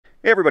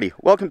Hey everybody,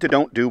 welcome to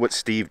Don't Do What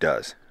Steve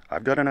Does.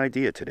 I've got an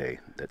idea today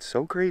that's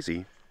so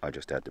crazy, I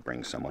just had to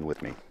bring someone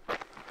with me.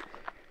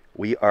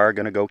 We are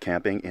going to go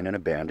camping in an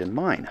abandoned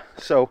mine.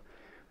 So,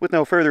 with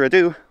no further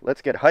ado,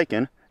 let's get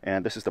hiking.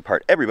 And this is the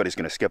part everybody's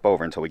going to skip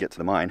over until we get to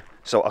the mine.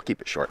 So I'll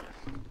keep it short.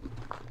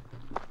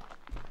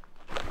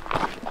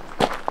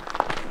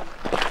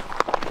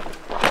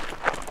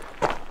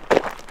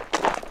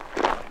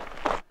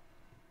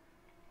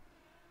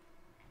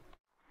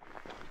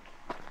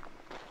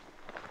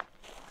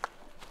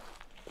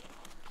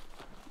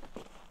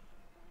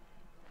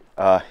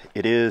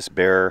 It is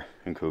bear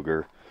and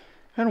cougar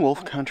and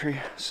wolf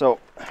country, so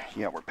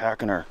yeah, we're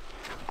packing our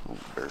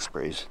bear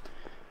sprays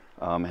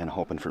and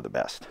hoping for the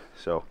best.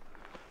 So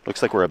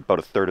looks like we're about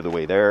a third of the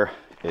way there.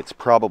 It's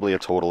probably a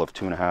total of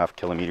 2.5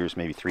 kilometers,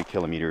 maybe 3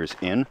 kilometers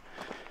in,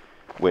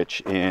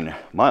 which in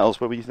miles,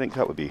 what would you think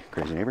that would be,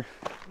 crazy neighbor?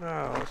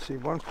 Let's see,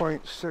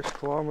 1.6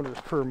 kilometers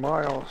per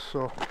mile,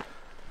 so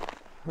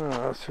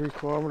 3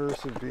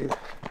 kilometers would be a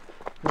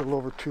little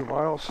over 2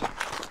 miles.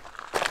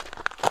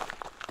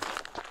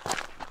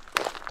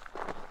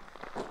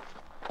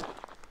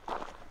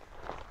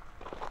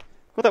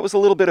 Well, that was a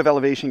little bit of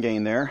elevation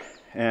gain there,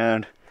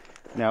 and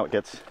now it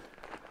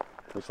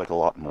looks like a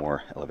lot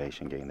more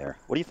elevation gain there.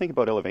 What do you think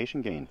about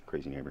elevation gain,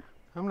 crazy neighbor?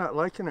 I'm not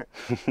liking it.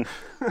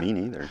 Me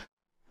neither.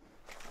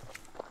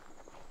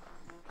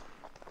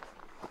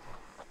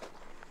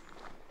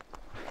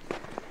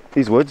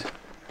 These woods,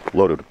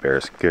 loaded with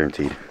bears,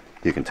 guaranteed.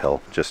 You can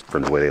tell just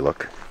from the way they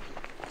look.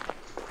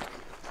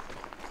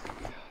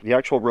 The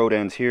actual road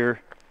ends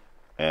here,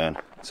 and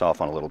it's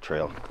off on a little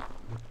trail.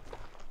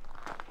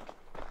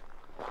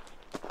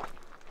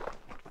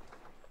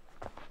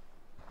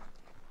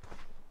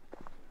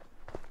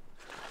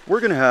 We're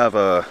going to have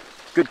a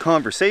good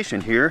conversation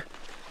here,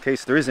 in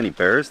case there is any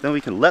bears. Then we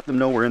can let them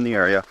know we're in the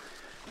area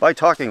by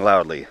talking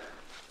loudly.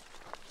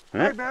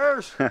 Hey,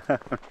 bears! How's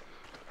it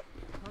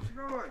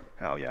going?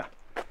 Oh yeah,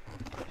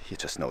 you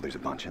just know there's a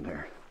bunch in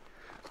there.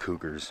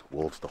 Cougars,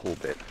 wolves, the whole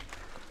bit.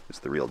 It's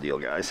the real deal,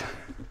 guys.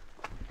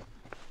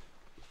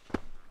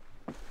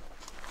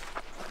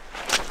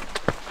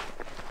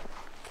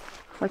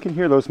 I can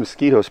hear those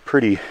mosquitoes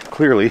pretty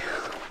clearly.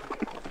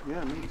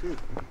 Yeah, me too.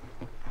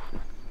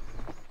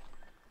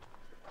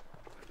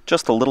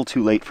 Just a little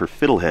too late for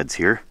fiddleheads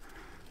here.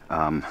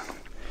 I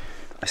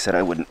said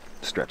I wouldn't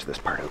stretch this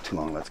part out too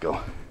long. Let's go.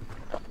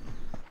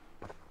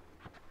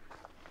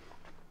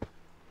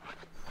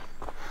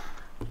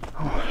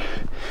 Oh,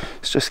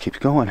 this just keeps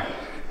going.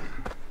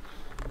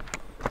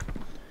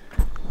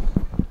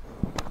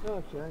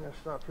 Okay, I'm gonna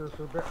stop here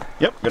for a bit.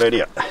 Yep, good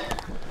idea.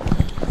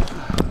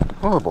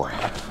 Oh boy.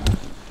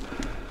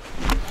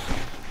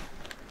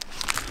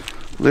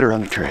 Litter on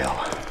the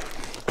trail.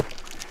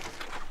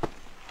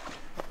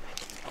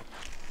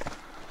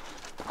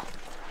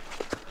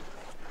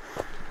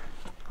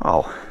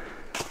 Oh,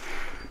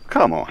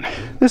 come on.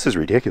 This is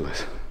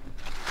ridiculous.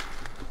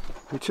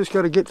 We just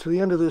got to get to the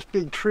end of this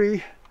big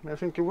tree, and I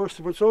think the worst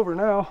of it's over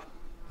now.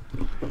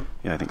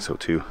 Yeah, I think so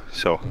too.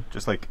 So,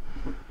 just like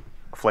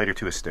a flight or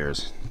two of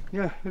stairs.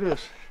 Yeah, it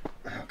is.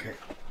 Okay.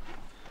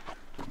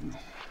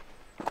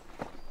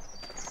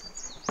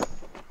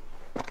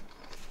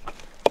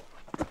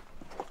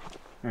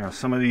 Now,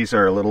 some of these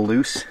are a little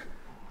loose.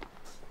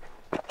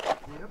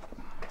 Yep.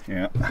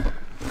 Yeah.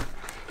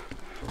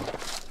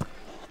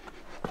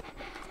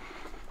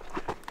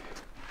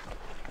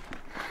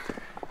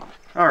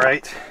 All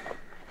right.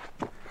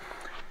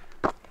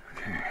 Okay.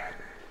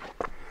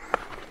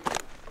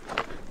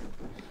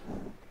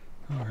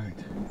 All right.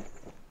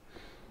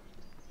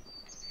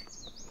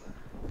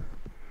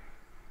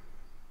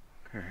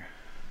 Okay.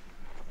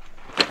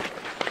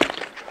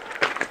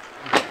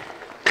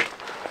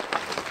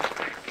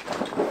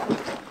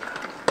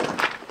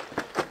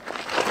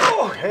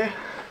 Okay.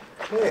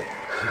 Hey.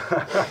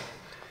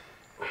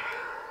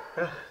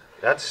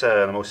 That's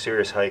the most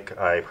serious hike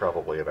I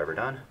probably have ever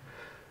done.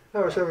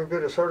 That was every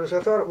bit as hard as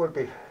I thought it would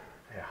be.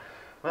 Yeah.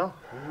 Well,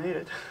 we made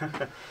it.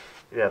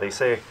 Yeah, they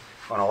say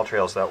on all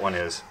trails that one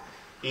is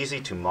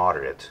easy to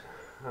moderate.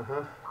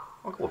 Uh-huh.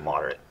 I'll go with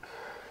moderate.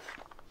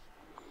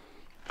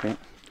 Okay.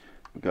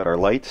 We've got our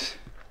lights.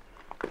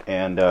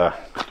 And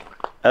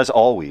as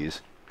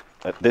always,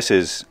 this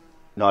is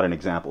not an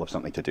example of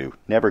something to do.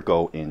 Never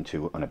go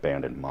into an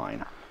abandoned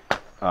mine.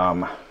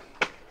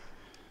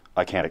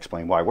 I can't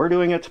explain why we're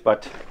doing it,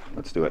 but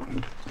let's do it.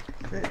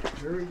 Okay,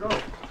 here we go.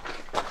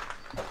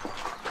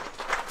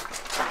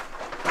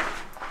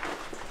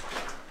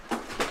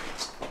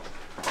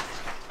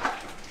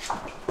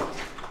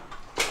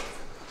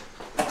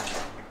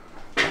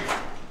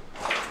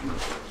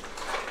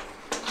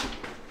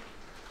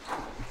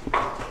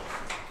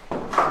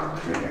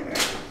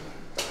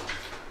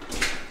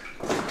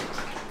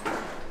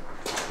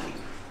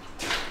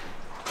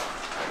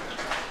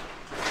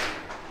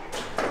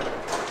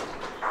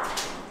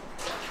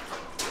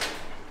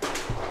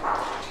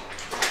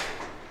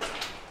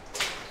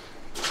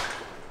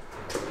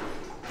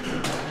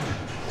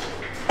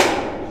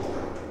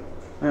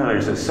 Now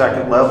there's a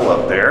second level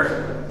up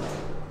there.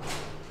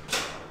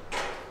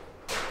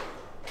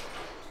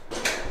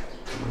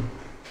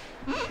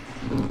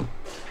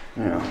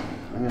 Yeah,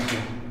 I'm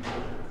gonna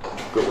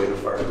go a little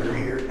farther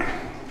here.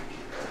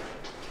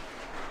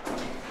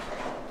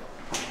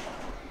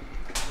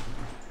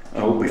 I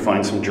hope we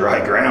find some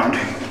dry ground.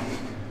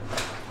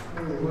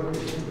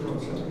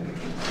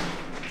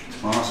 It's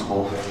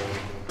possible.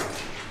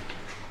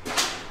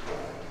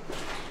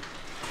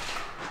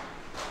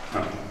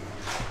 Huh.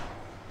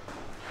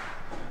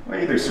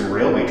 Wait, there's some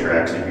railway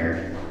tracks in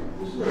here.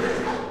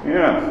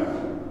 Yeah.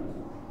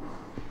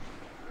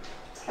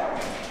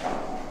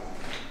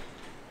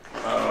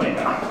 Oh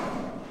yeah.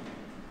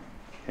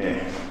 Okay.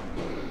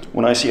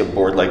 When I see a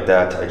board like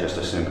that, I just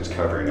assume it's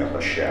covering up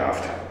a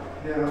shaft.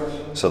 Yeah.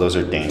 So those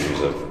are dangers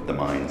of the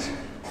mines.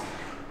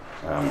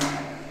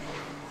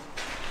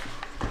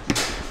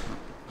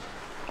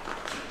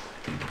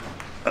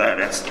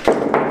 It's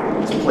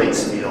plate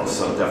steel,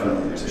 so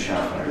definitely there's a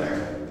shaft under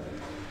there,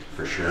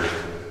 for sure.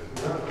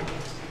 Yeah.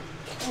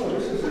 Oh,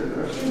 this is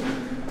interesting.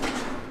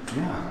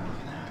 Yeah, look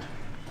at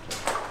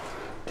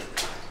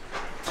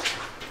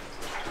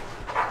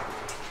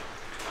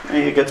that.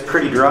 Hey, it gets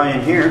pretty dry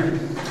in here.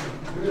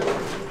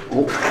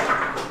 Oh. Look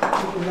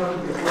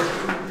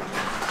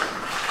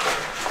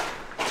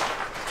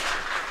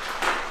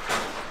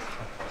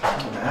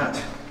at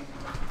that.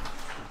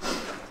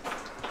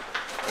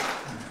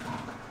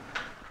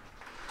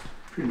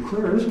 Pretty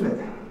clear, isn't it?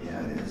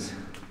 Yeah, it is.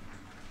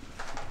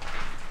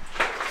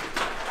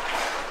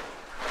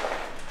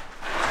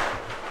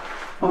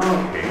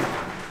 Okay.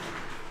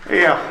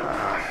 Yeah.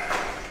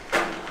 I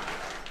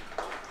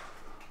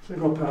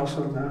think I'll pass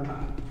on that.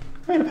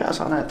 I'm gonna pass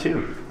on that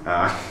too.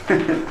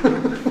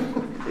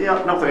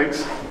 Yeah, no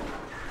thanks.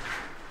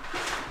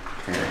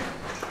 Okay.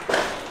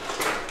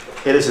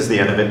 Yeah, this is the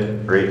end of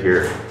it right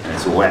here, and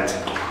it's wet.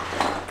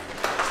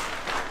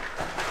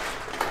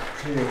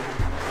 Okay.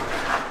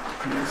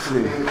 Let's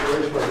see.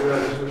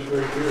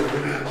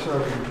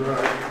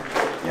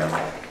 Yeah.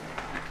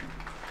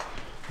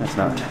 That's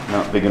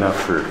not big enough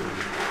for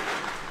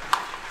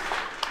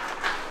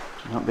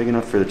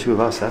the two of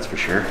us, that's for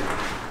sure.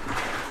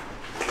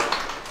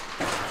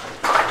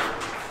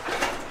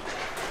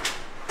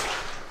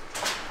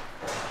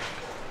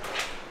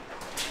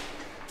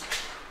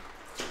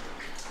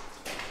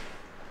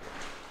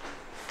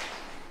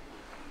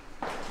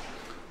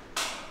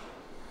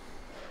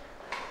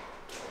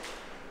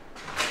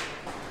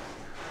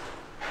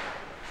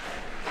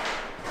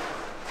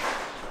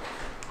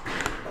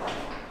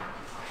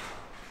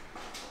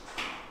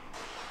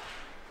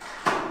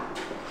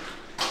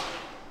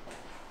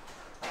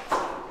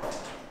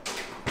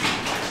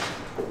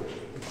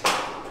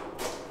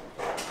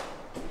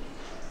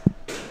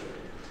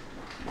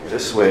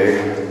 This way.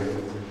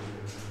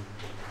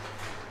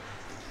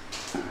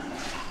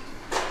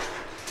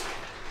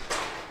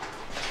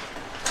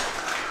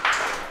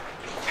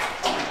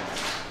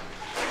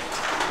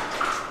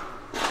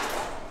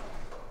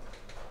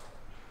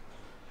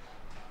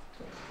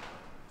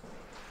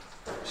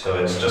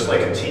 So it's just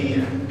like a T,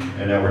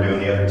 and now we're doing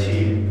the other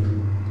T.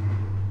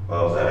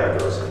 Well, that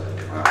echoes.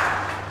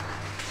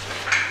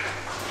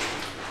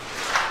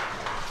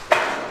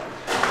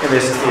 And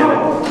this is the end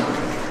of it.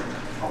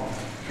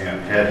 Yeah,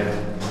 head.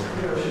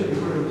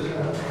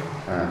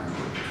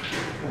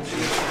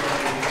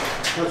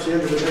 That's the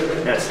end of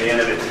it. That's the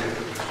end of it.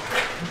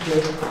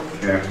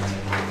 Okay. Yeah.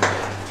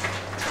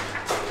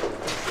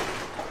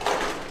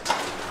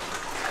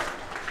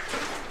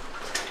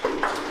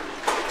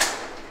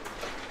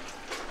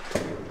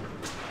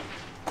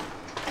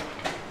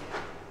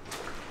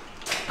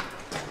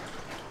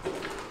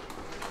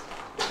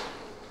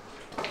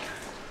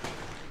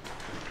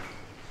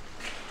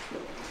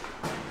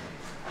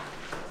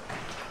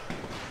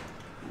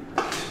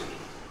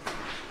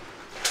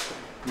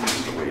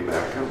 Way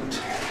back out.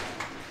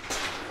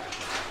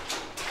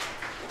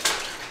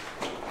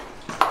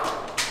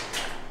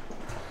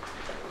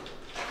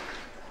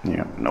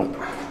 Yeah, nope.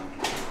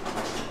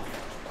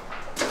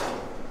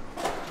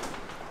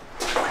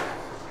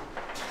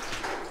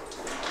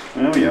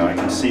 Oh yeah, I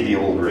can see the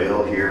old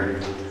rail here.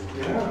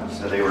 Yeah.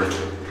 So they were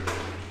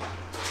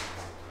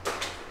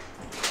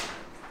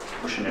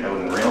pushing it out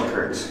in rail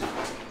carts.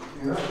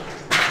 Yeah.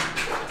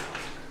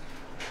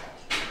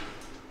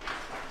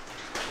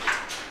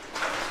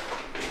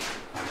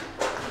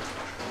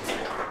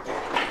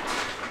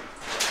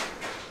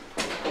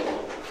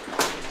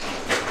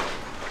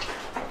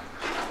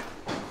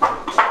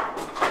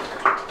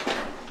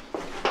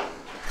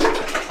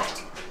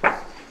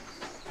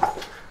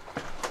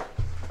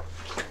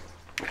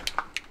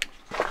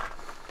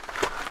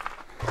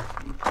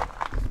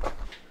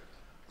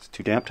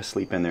 Too damp to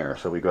sleep in there,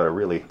 so we got to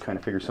really kind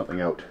of figure something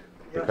out.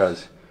 Yes.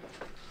 Because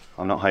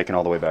I'm not hiking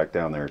all the way back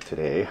down there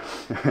today,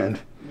 and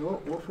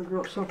No, we'll figure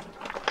out something.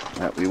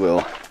 that we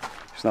will.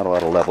 There's not a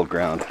lot of level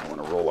ground. I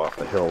want to roll off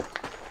the hill,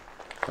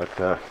 but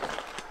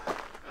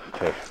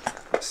okay,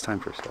 it's time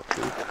for step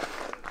 2.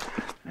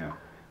 Yeah,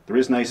 there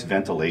is nice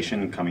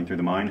ventilation coming through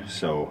the mine,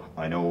 so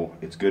I know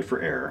it's good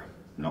for air.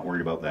 I'm not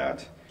worried about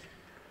that.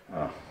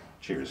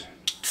 Cheers.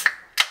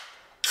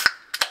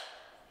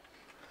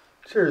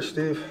 Cheers,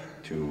 Steve.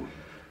 To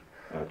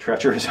a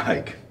treacherous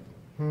hike.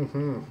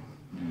 Our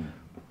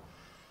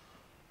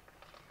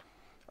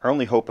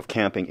only hope of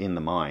camping in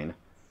the mine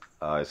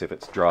is if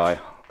it's dry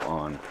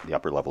on the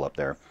upper level up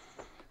there.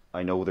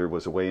 I know there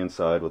was a way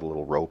inside with a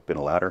little rope and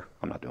a ladder.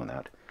 I'm not doing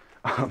that.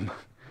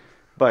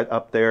 But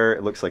up there,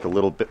 it looks like a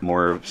little bit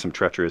more of some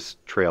treacherous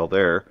trail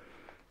there.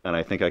 And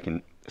I think I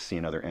can see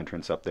another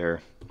entrance up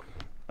there.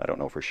 I don't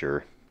know for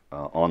sure.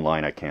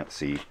 Online, I can't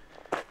see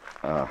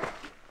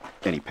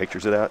any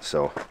pictures of that.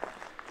 So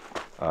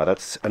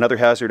that's another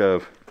hazard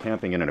of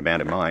camping in an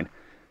abandoned mine.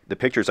 The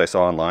pictures I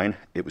saw online,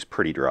 it was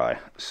pretty dry.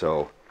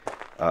 So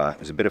it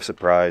was a bit of a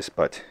surprise.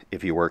 But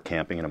if you were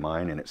camping in a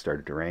mine and it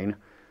started to rain,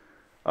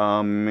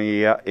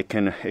 yeah, it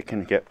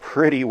can get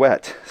pretty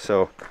wet.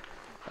 So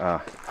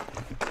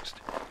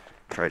just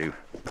try to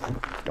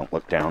don't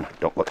look down.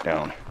 Don't look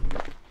down.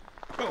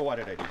 Oh, why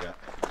did I do that?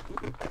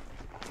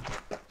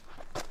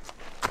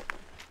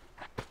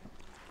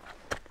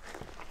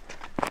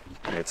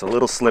 It's a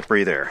little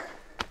slippery there.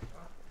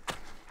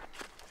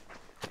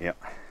 Yep.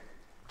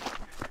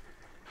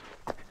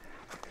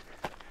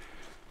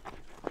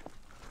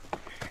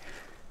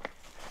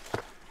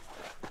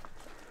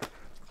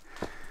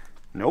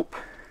 Nope.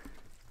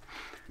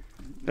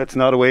 That's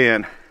not a way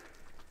in.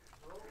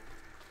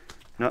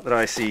 Not that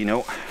I see,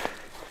 no.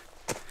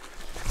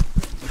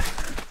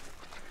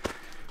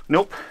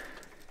 Nope.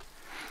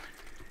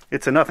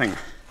 It's a nothing.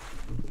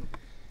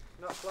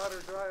 Not flat or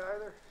dry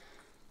either?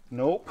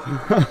 Nope.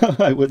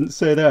 I wouldn't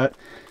say that.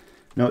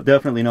 No,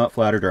 definitely not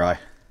flat or dry.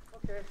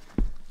 Okay.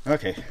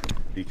 Okay.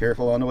 Be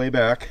careful on the way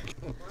back.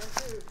 Mine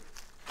too.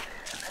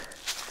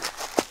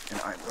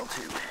 And I will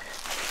too.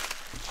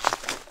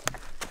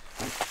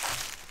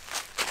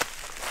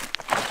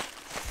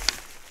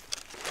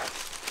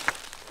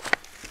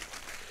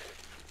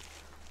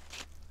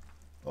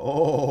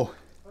 Oh.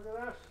 Look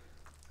at this.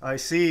 I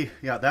see.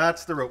 Yeah,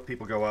 that's the rope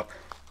people go up.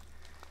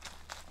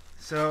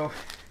 So,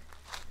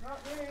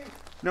 Not me.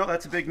 no,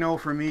 that's a big no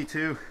for me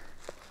too.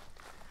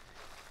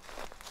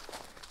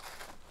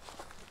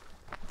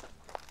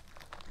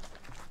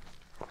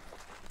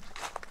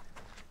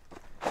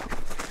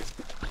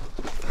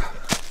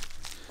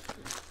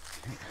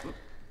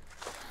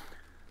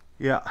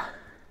 Yeah.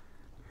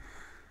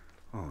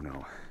 Oh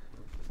no.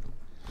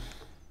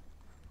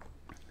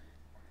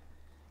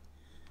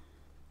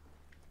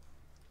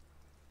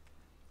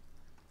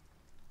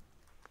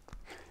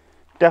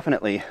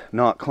 Definitely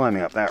not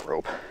climbing up that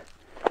rope.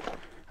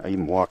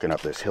 Even walking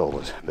up this hill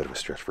was a bit of a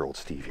stretch for old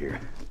Steve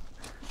here.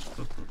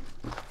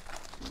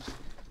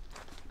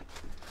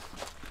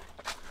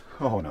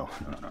 Oh no,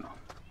 no, no, no, no.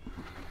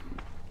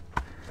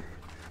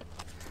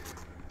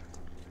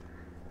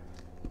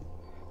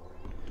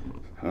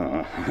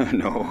 No,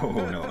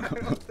 no, no. I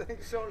don't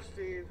think so,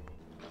 Steve.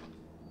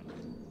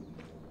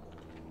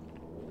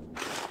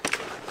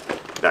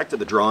 Back to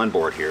the drawing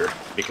board here,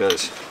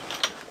 because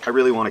I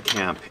really want to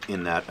camp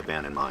in that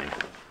abandoned mine,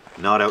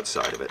 not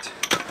outside of it.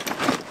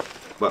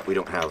 But we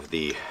don't have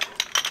the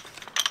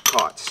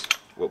cots.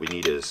 What we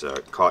need is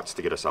cots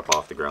to get us up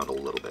off the ground a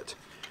little bit.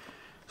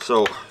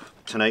 So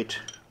tonight,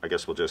 I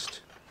guess we'll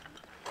just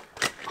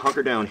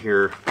hunker down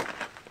here.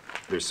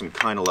 There's some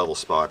kind of level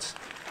spots,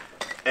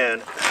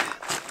 and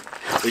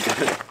we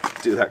can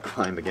do that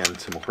climb again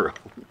tomorrow.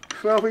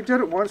 Well, we did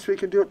it once, we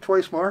can do it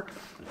twice more.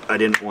 I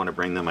didn't want to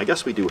bring them. I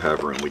guess we do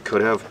have room. We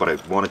could have, but I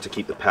wanted to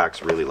keep the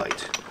packs really light,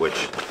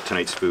 which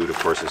tonight's food, of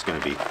course, is going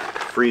to be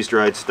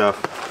freeze-dried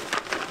stuff.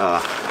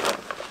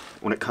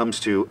 When it comes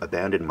to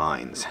abandoned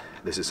mines,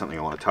 this is something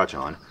I want to touch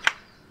on.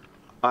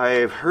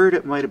 I've heard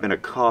it might have been a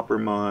copper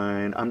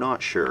mine. I'm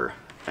not sure.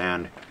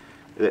 And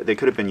they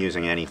could have been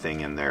using anything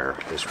in there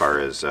as far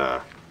as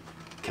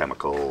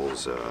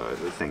chemicals,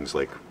 things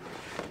like...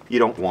 You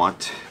don't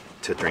want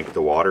to drink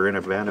the water in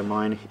an abandoned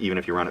mine, even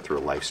if you run it through a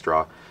life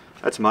straw.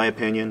 That's my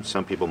opinion.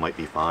 Some people might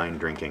be fine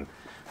drinking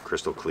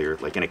crystal clear.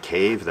 Like in a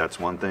cave,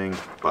 that's one thing,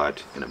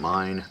 but in a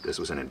mine, this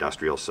was an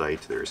industrial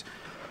site. There's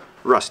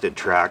rusted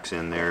tracks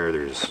in there.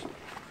 There's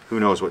who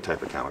knows what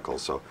type of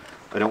chemicals. So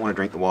I don't want to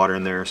drink the water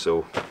in there,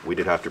 so we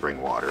did have to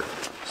bring water.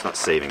 It's not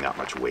saving that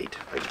much weight,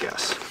 I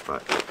guess,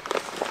 but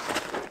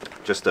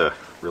just a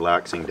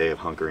relaxing day of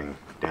hunkering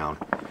down.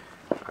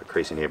 Our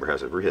crazy neighbor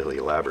has a really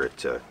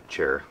elaborate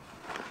chair.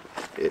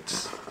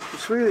 It's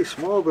really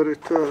small, but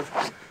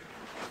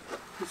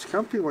it's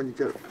comfy when you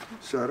get it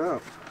set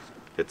up.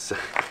 It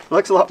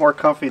looks a lot more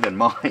comfy than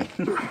mine.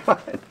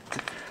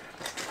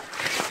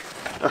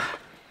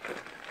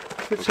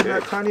 It's in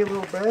that tiny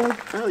little bag.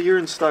 Well, you're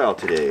in style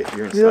today.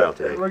 You're in style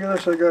today. Look at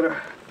this. I got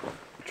a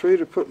tray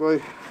to put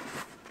my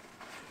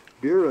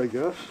beer, I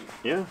guess.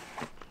 Yeah.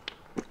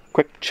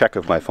 Quick check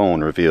of my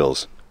phone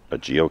reveals a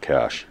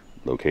geocache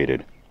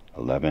located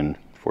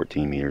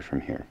 14 meters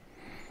from here.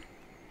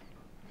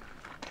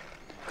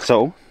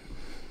 So,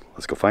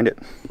 let's go find it.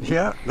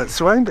 Yeah, let's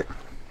find it.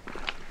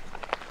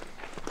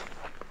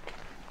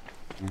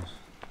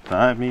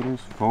 5 meters,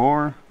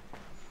 4.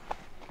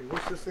 Okay,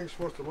 what's this thing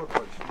supposed to look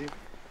like, Steve?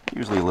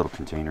 Usually a little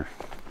container.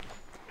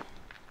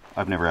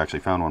 I've never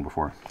actually found one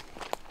before.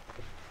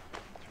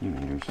 3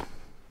 meters.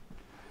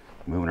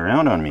 Moving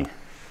around on me.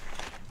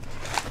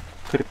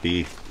 Could it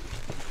be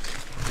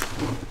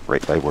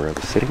right by where I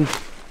was sitting?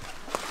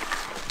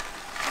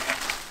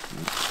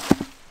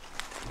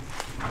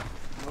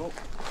 Nope.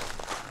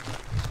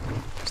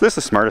 Is this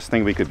the smartest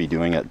thing we could be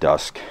doing at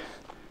dusk?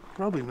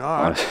 Probably On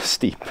not. a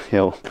steep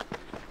hill.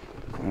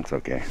 That's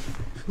okay.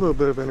 It's a little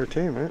bit of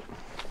entertainment.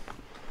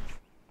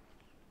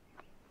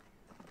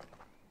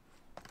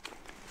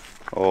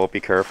 Oh, be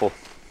careful.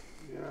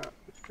 Yeah,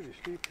 it's pretty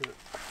steep here.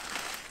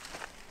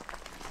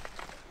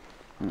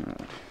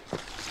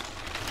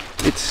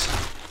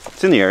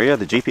 It's in the area.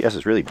 The GPS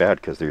is really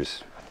bad because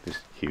there's this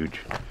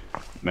huge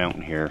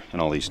mountain here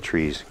and all these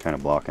trees kind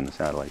of blocking the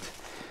satellites.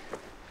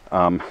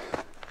 I'm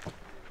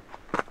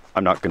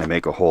not going to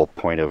make a whole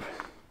point of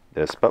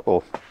this, but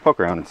we'll poke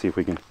around and see if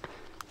we can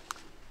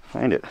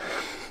find it.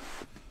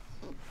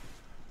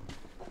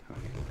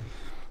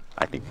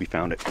 I think we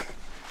found it.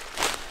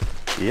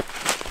 Yep.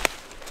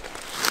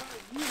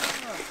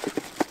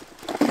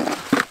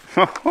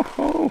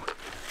 Oh,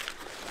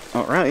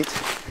 all right.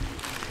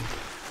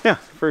 Yeah,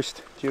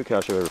 first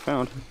geocache I've ever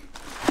found.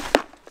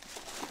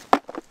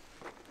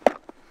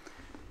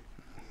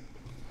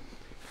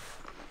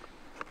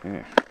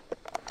 Yeah.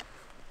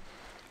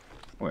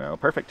 Well,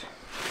 perfect.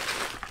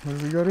 What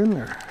have we got in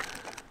there?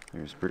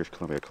 There's British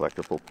Columbia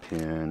collectible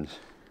pins,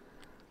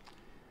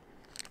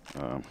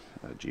 a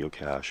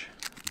geocache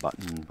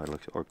button, by the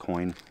looks, or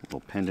coin,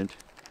 little pendant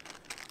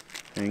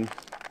thing.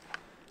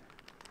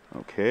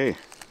 Okay.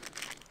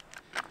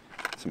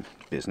 Some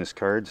business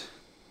cards.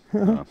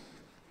 This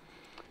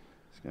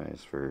guy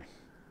is for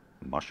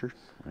Musher.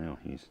 I know,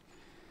 he's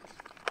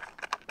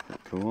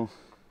pretty cool.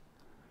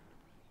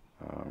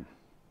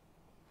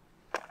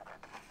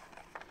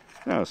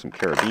 Some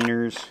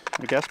carabiners,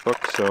 a guest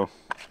book, so...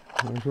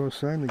 Might as well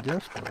sign the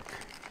guest book.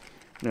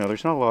 No,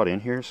 there's not a lot in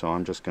here, so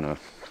I'm just gonna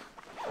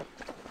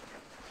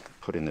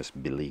put in this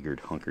beleaguered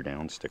hunker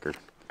down sticker,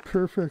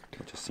 Perfect.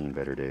 which has seen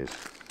better days.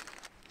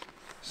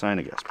 Sign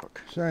a guest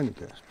book. Sign the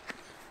guest book.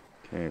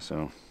 Okay,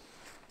 so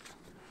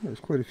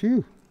There's quite a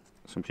few.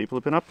 some people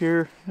have been up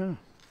here. Yeah.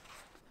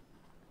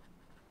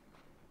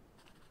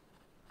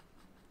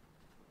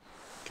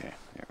 Okay,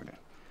 there we go.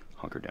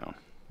 Hunker down.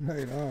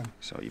 Right on.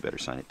 So you better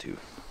sign it too.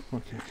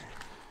 Okay.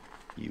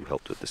 You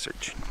helped with the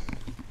search.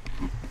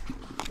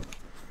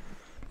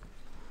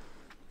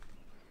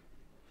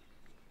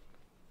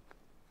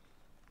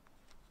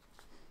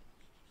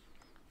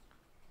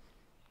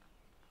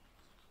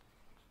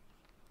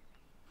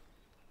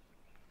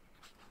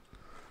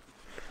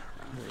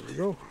 There we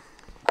go.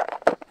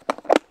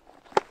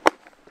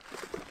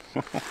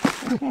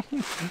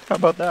 How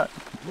about that?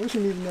 It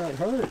wasn't even that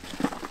hard.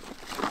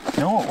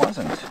 No, it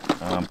wasn't.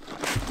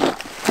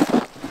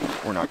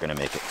 We're not going to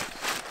make it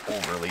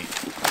overly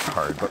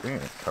hard, but we're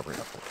going to cover it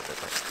up a little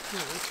bit. Right?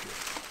 Yeah, that's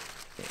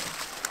good.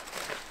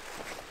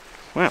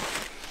 Wow.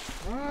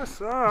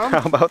 Awesome.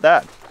 How about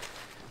that?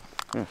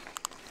 Yeah.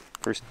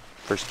 First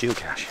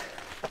geocache.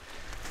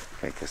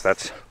 Okay, because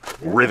that's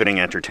riveting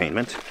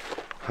entertainment.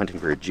 Hunting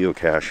for a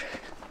geocache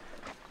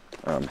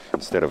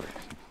instead of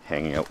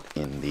hanging out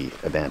in the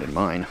abandoned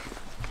mine.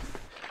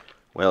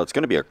 Well, it's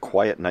going to be a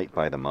quiet night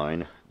by the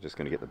mine. Just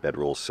going to get the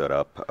bedrolls set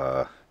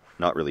up.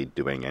 Not really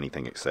doing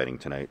anything exciting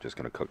tonight. Just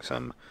going to cook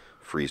some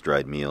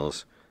freeze-dried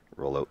meals,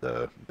 roll out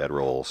the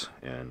bedrolls,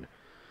 and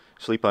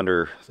sleep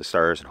under the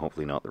stars and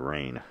hopefully not the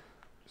rain.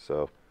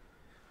 So,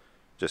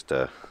 just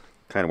kind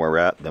of where we're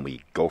at. Then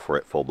we go for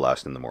it full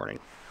blast in the morning.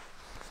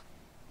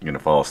 You going to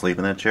fall asleep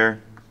in that chair?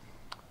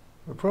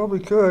 I probably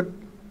could.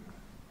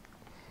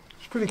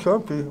 It's pretty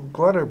comfy. I'm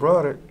glad I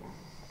brought it.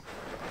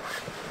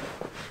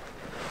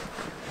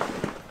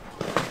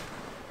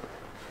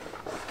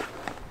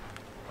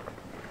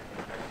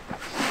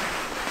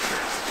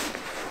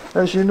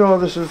 As you know,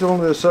 this is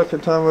only the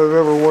second time I've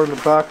ever worn a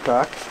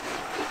backpack,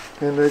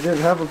 and I didn't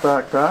have a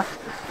backpack,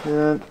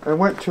 and I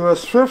went to a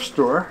thrift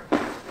store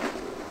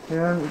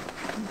and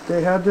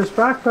they had this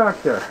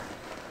backpack there.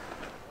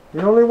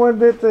 The only one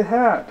that they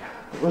had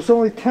was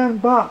only 10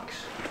 bucks,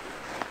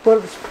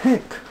 but it's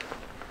pink.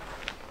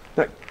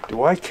 Like,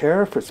 do I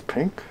care if it's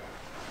pink?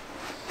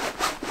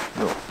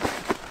 No.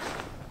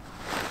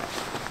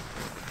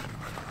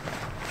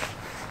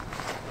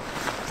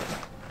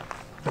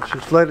 Let's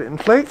just let it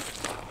inflate.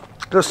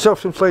 Just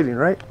self-inflating,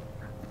 right?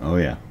 Oh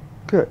yeah.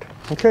 Good.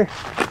 Okay.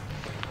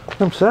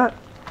 I'm set.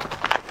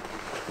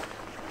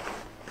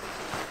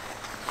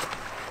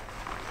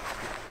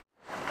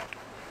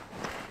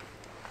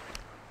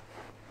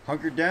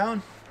 Hunkered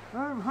down?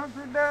 I'm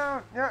hunkered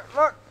down. Yeah,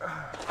 look.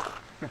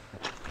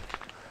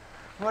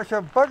 Like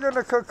a bug in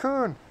a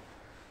cocoon.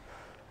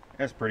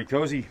 That's pretty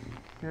cozy.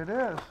 It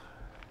is.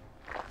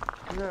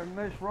 You got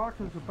nice rocks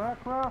as a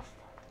backrest.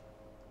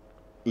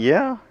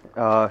 Yeah.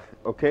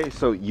 Okay,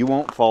 so you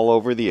won't fall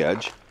over the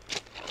edge.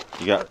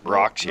 You got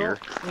rocks here.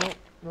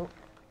 Nope.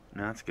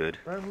 That's good.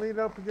 I'm leaning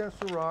up against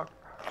the rock.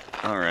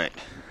 All right.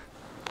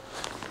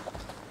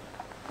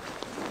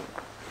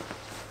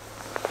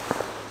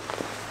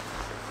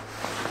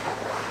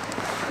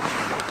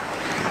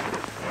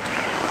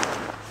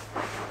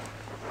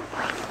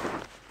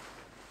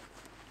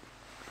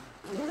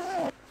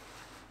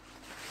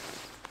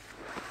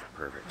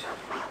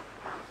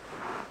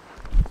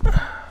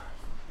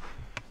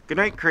 Good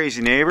night,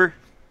 crazy neighbor.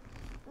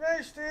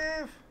 Hey,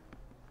 Steve.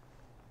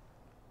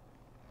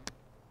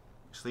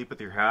 Sleep with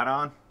your hat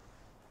on?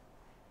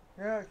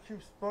 Yeah, it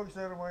keeps bugs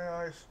out of my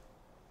eyes.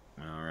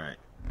 All right.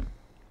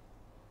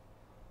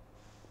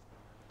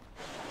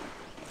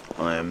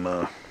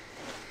 I'm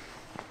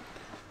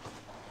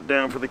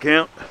down for the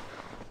count.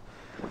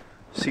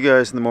 See you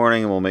guys in the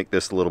morning, and we'll make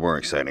this a little more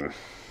exciting.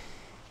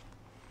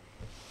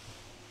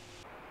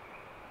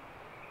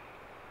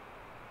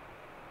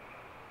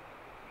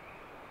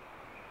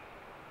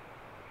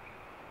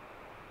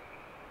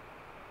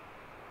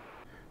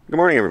 Good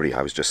morning, everybody.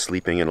 I was just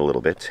sleeping in a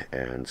little bit,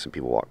 and some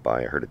people walked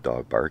by. I heard a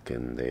dog bark,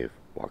 and they've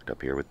walked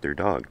up here with their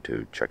dog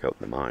to check out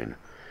the mine.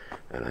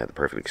 And I had the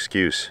perfect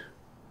excuse.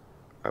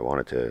 I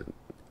wanted to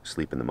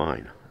sleep in the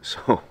mine.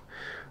 So,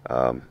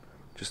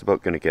 just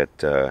about going to get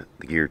the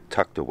gear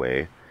tucked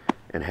away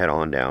and head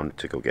on down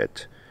to go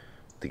get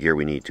the gear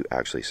we need to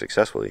actually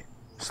successfully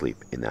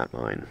sleep in that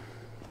mine.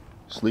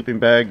 Sleeping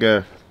bag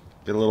get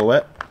a little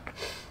wet?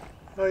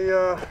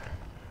 I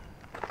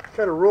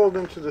kind of rolled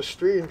into the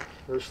stream,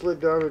 or slid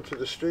down into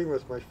the stream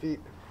with my feet.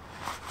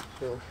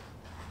 So,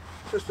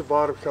 just the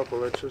bottom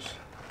couple inches.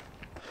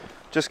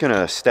 Just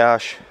gonna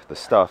stash the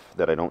stuff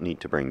that I don't need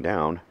to bring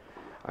down.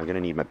 I'm gonna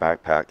need my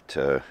backpack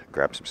to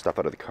grab some stuff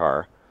out of the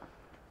car,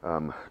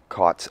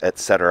 cots,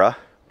 etc.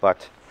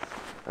 But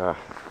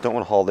don't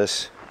want to haul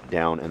this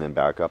down and then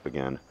back up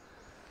again.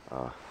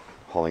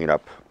 Hauling it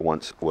up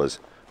once was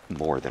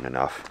more than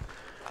enough.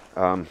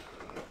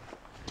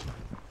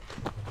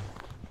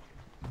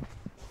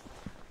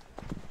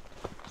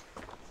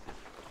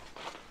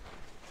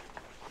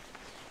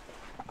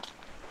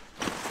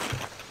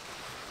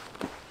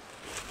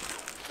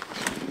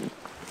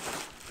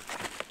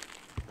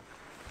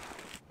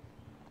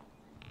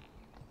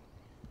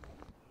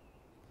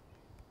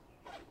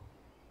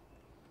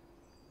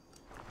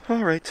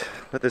 Alright,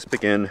 let this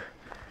begin.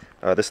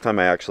 This time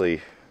I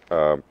actually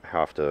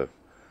have to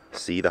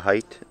see the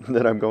height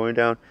that I'm going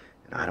down,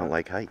 and I don't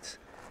like heights.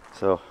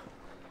 So,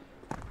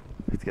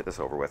 let's get this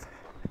over with.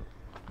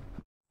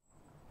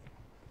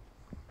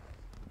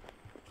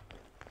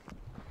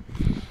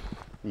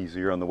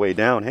 Easier on the way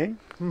down, hey?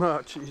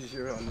 Much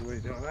easier on the way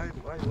down.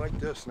 I like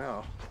this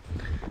now.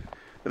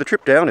 The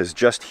trip down is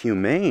just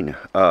humane.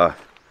 We're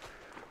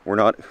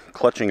not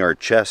clutching our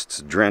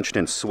chests, drenched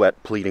in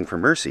sweat, pleading for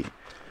mercy.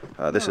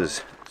 This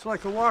is... It's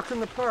like a walk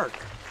in the park.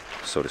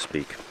 So to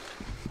speak.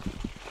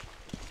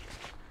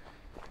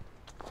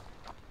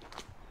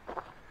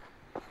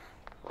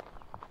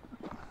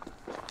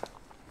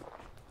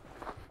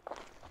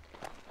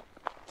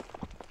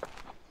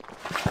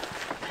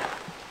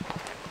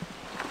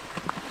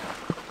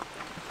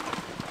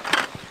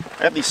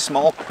 I have these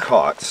small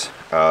cots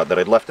that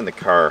I'd left in the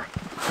car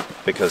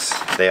because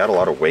they add a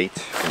lot of weight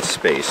and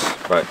space,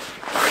 but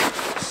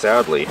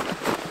sadly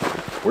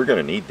we're going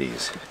to need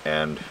these,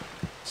 and it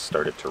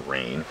started to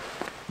rain,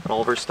 and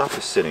all of our stuff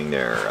is sitting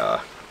there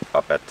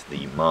up at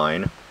the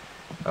mine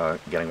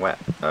getting wet.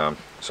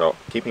 So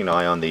keeping an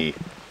eye on the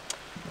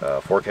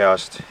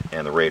forecast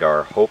and the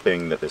radar,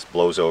 hoping that this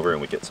blows over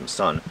and we get some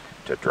sun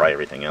to dry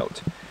everything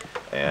out.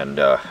 And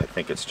I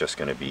think it's just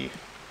going to be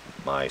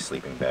my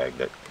sleeping bag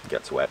that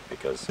gets wet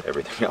because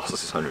everything else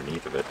is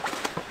underneath of it.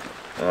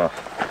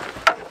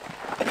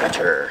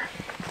 Better.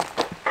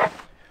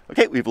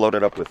 Okay, we've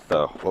loaded up with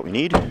what we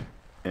need,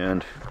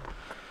 and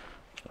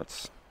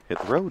let's hit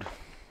the road.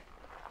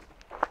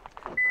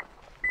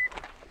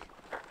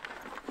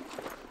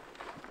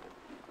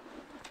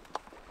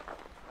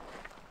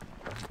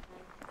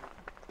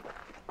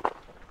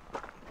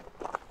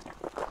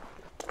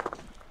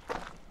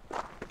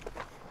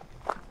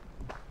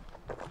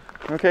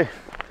 Okay,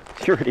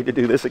 you ready to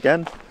do this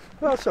again?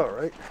 That's all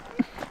right.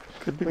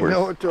 Could be We worse.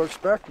 know what to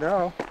expect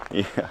now.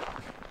 Yeah.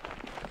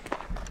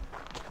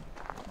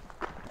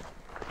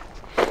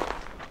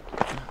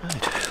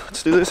 Alright,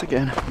 let's do this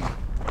again.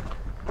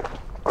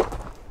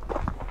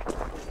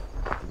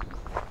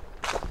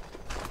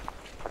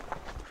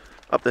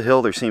 Up the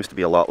hill there seems to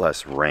be a lot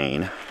less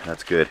rain.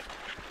 That's good,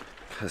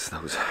 because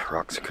those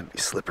rocks are going to be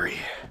slippery.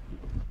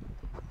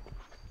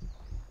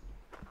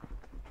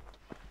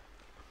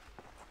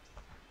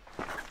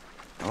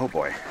 Oh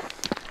boy.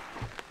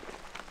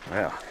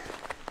 Well,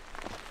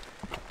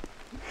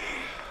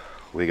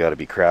 we got to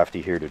be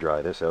crafty here to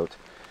dry this out.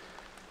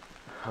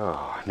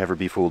 Oh, never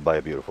be fooled by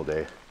a beautiful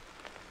day.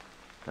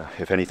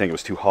 If anything, it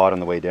was too hot on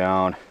the way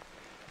down,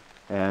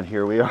 and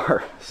here we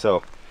are.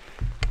 So,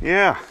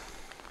 yeah.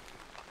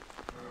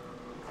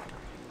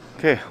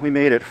 Okay, we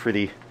made it for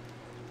the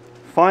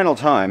final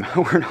time.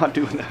 We're not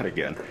doing that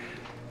again.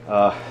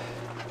 Oh,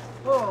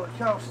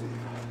 cow, Steve.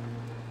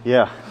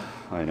 Yeah,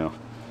 I know.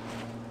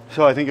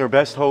 So I think our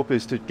best hope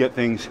is to get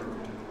things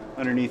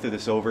underneath of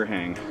this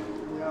overhang.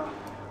 Yeah.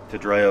 To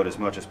dry out as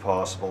much as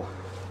possible.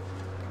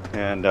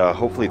 And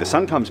hopefully the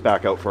sun comes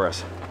back out for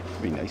us.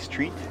 It'll be a nice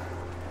treat.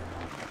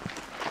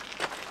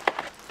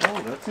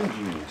 Oh, that's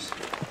ingenious.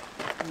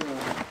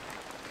 Yeah.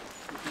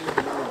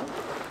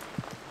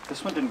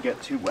 This one didn't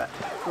get too wet.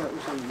 Yeah, it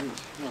was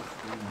underneath. Yeah.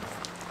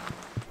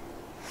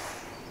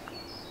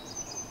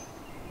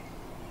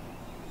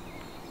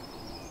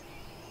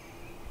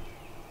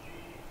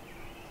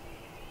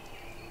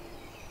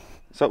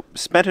 So,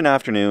 spent an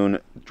afternoon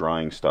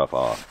drying stuff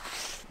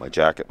off. My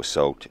jacket was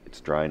soaked.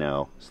 It's dry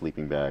now.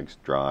 Sleeping bags,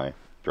 dry,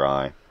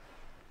 dry.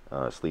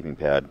 Sleeping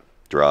pad,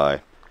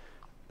 dry.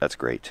 That's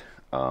great.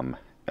 And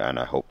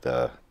I hope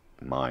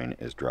mine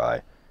is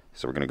dry.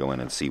 So we're going to go in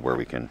and see where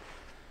we can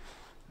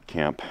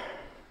camp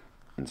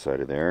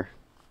inside of there.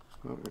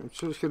 It's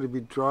just going to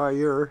be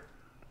drier.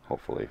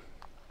 Hopefully.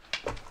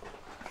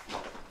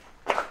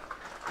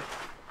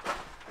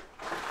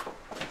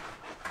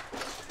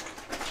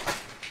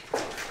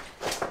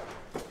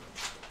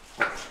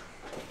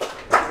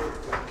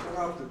 Turn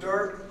off the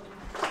dark.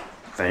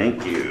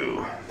 Thank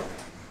you.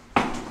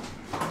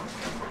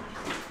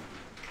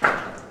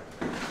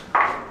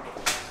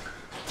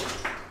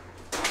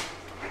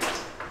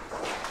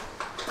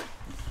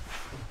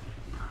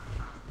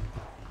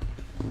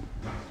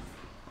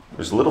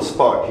 There's a little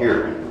spot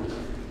here.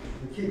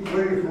 I keep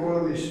waiting for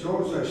one of these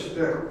stones I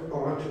stick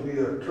on to be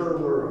a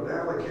turtle or an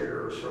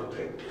alligator or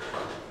something.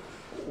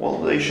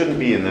 Well, they shouldn't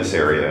be in this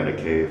area in a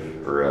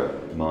cave or a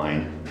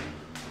mine.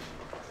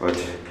 But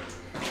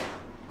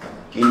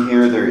in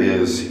here there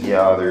is,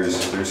 yeah, there's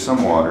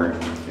some water.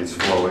 It's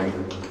flowing.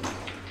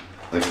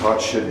 The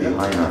cot should be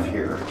high enough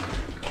here.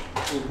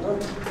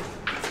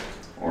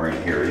 Or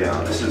in here,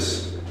 yeah. This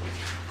is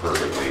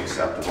perfectly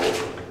acceptable.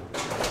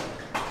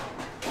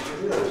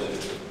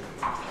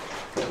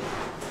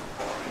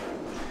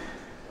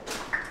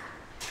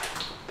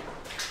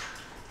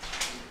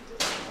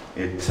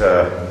 It is. It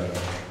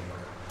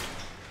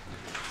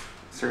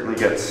certainly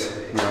gets,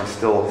 you know,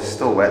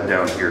 still wet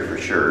down here for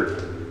sure.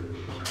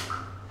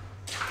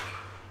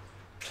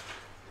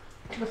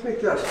 I think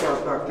that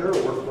spot back there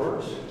will work for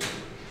us.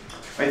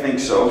 I think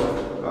so.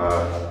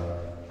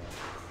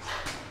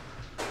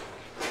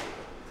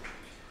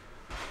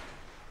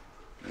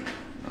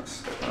 Not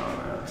stepping on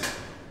that.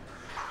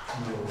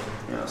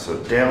 Yeah,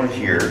 so down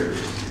here,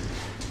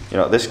 you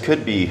know, this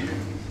could be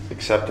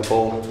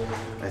acceptable.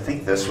 I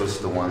think this was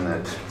the one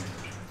that.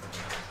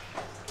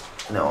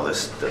 No,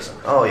 this doesn't.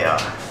 Oh yeah,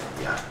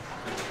 yeah.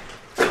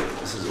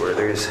 This is where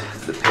there's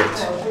the pit.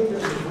 I think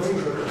this is way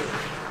better.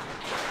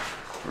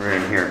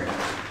 Right in here.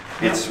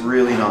 It's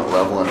really not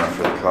level enough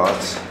for the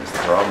cots, is the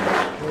problem.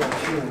 Yeah, I'm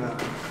seeing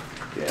that.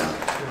 Yeah.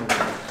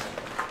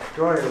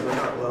 Drier, but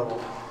not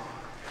level.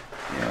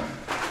 Yeah.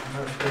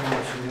 That's pretty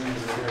much the end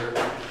of there.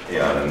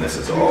 Yeah, and this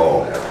is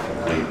all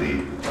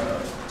completely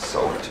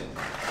soaked.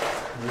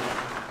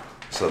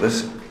 So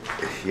this,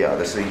 yeah,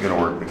 this ain't gonna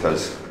work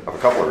because of a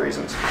couple of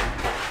reasons,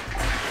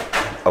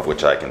 of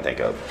which I can think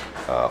of.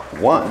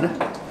 One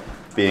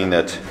being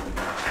that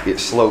it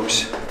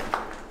slopes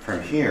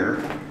from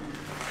here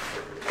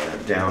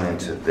down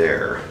into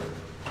there.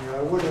 Yeah,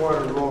 I wouldn't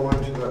want to roll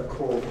into that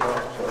cold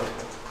rock.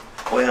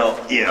 Well,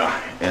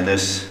 yeah, and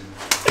this,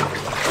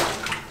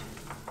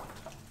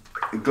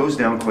 it goes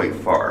down quite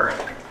far.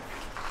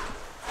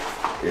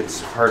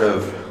 It's part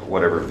of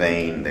whatever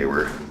vein they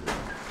were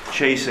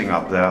chasing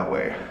up that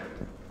way.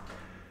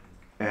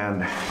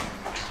 And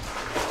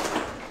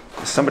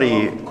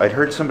I'd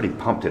heard somebody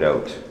pumped it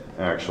out,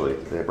 actually.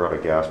 They brought a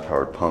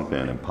gas-powered pump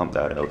in and pumped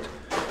that out.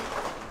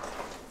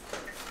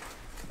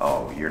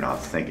 Oh, you're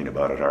not thinking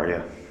about it, are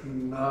you?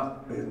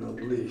 Not in the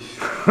least.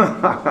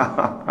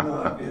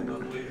 Not in the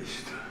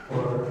least.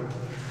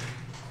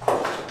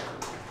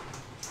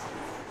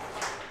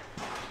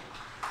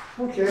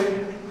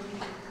 Okay.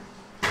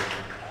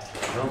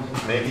 Well,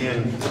 maybe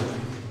in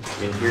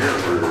here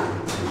or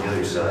on the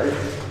other side.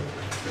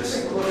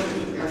 This,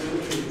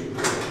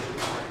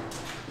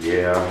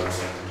 yeah.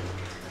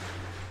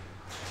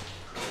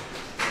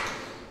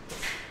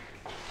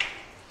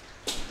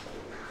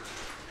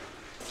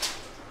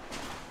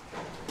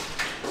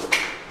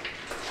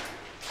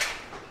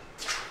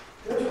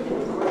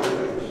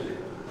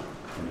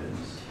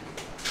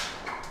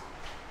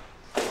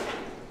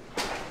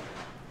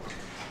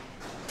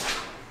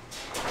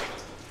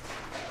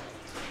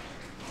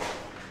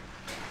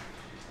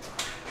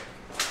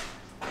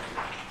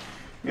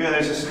 Yeah,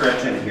 there's a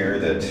stretch in here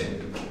that I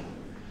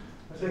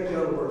think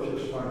the other works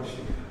just fine,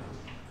 Steve.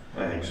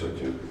 I think so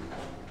too.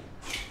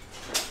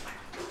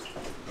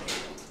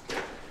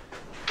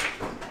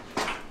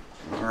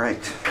 All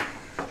right.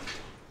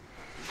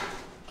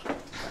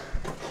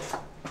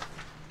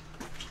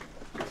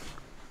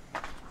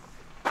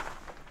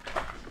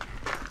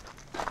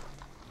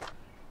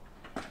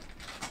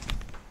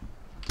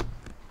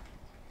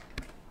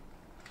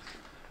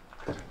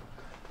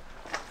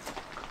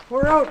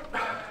 We're out.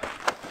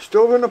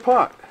 Stove in the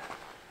pot.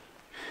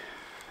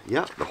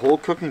 Yeah, the whole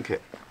cooking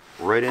kit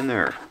right in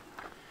there.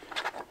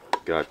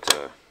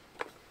 Got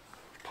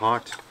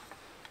pot,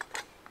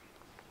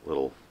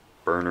 little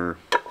burner,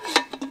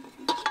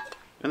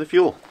 and the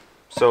fuel.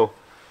 So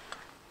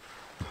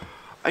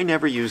I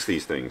never use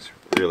these things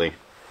really.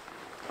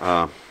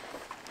 The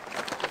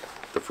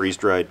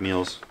freeze-dried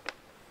meals,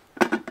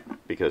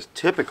 because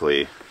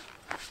typically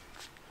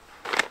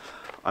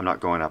I'm not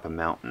going up a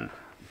mountain,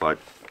 but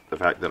the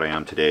fact that I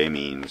am today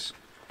means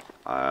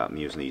I'm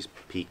using these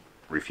peak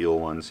refuel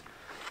ones.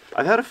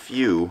 I've had a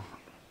few.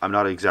 I'm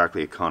not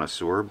exactly a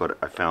connoisseur, but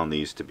I found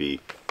these to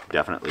be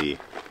definitely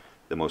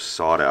the most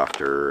sought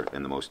after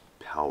and the most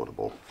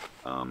palatable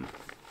of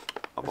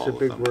That's all a of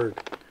big them. word.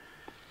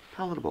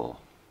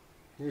 Palatable.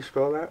 Can you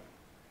spell that?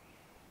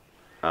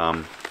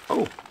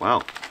 Oh,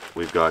 wow.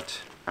 We've got,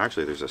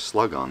 actually there's a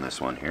slug on this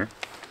one here.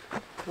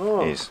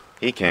 Oh.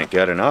 He can't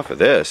get enough of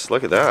this.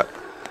 Look at that.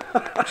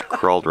 Just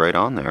crawled right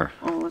on there.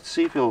 Oh, let's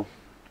see if he'll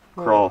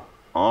crawl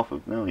off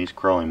of, no, he's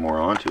crawling more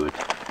onto it.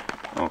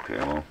 Okay,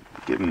 well,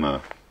 give him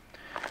a,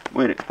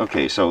 wait,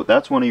 okay, so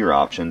that's one of your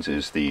options,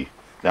 is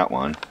that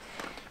one.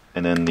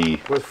 And then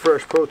with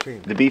fresh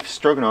protein. The beef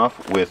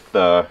stroganoff with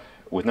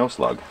no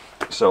slug.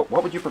 So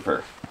what would you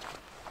prefer?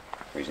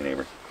 Crazy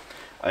neighbor.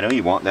 I know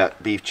you want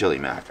that beef chili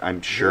mac.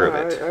 I'm sure of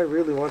it. I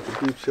really want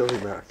the beef chili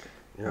mac.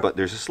 Yeah. But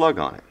there's a slug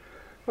on it.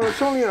 Well,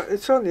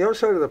 it's on the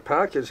outside of the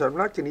package. I'm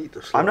not going to eat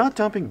the slug. I'm not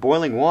dumping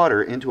boiling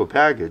water into a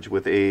package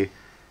with a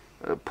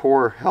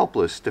poor,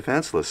 helpless,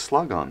 defenseless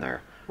slug on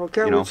there. Well,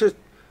 can't we just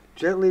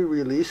gently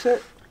release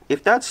it?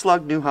 If that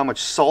slug knew how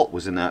much salt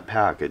was in that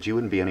package, you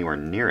wouldn't be anywhere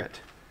near it.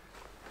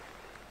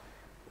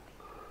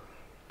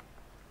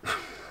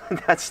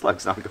 That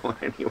slug's not going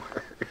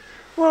anywhere.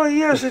 Well,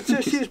 yes, it's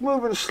just he's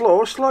moving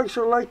slow. Slugs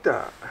are like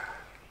that.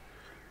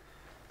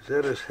 Is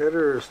that his head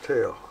or his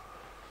tail?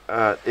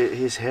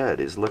 His head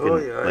is looking. Oh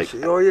yeah, like,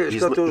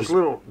 he's got those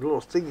little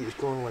thingies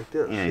going like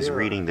this. Yeah, he's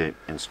reading the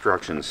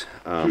instructions.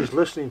 He's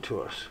listening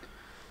to us.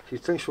 He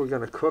thinks we're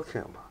going to cook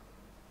him.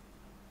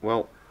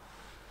 Well,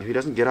 if he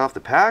doesn't get off the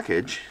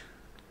package.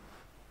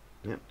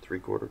 Yep,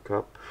 3/4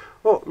 cup.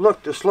 Oh,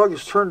 look, the slug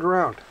is turned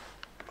around.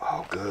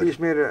 Oh, good. He's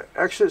made an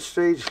exit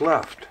stage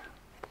left.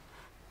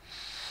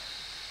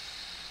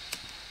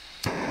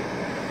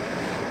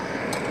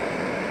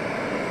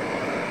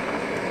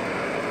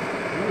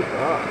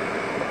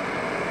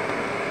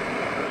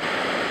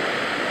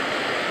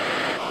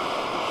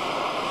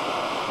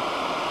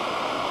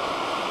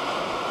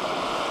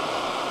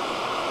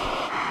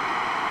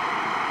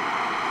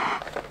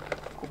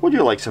 Would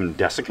you like some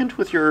desiccant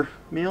with your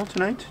meal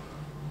tonight?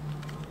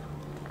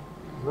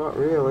 Not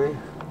really.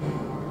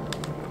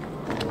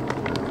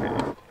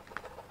 Okay.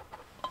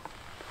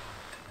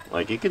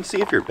 Like, you can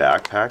see if you're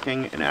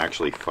backpacking and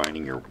actually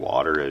finding your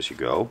water as you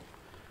go.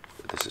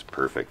 This is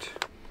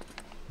perfect.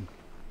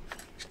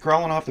 He's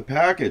crawling off the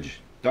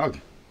package. Doug.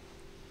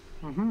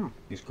 Mm-hmm.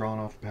 He's crawling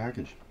off the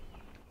package.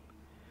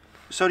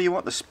 So do you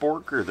want the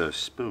spork or the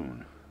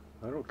spoon?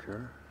 I don't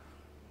care.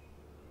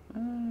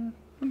 I'll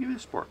give you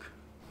the spork.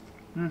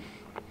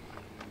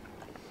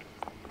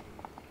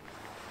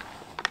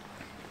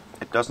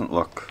 It doesn't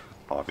look,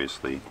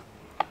 obviously,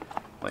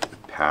 like the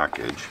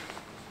package.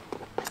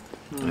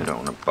 I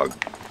don't want to bug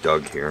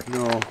Doug here.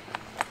 No.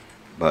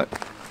 But,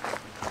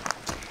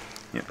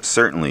 yeah,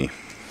 certainly,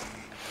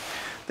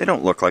 they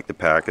don't look like the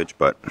package,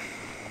 but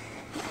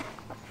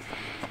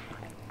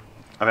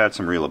I've had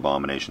some real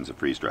abominations of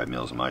freeze-dried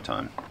meals in my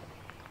time.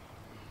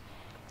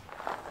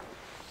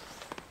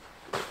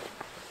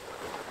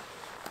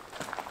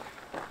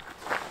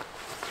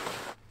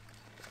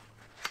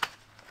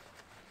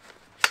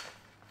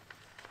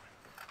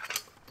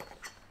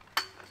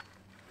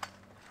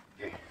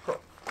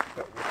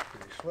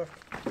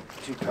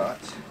 Two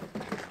cots.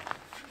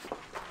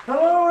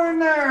 Hello in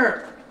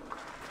there!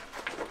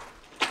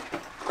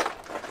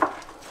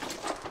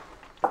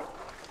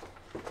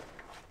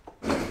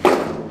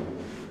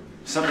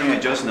 Something I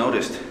just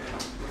noticed.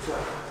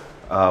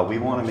 We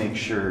want to make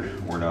sure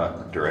we're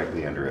not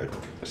directly under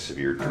a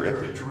severe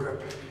drip.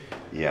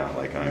 Yeah,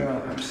 like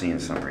I'm seeing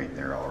some right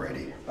there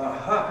already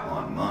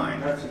on mine.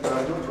 That's a good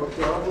idea.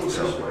 Okay, I'll move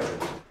this way.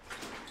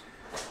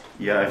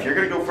 Yeah, if you're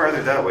going to go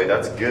farther that way,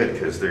 that's good,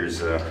 because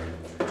there's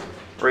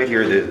right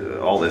here,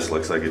 all this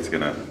looks like it's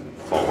going to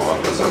fall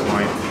off at some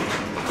point.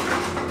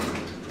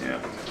 Yeah.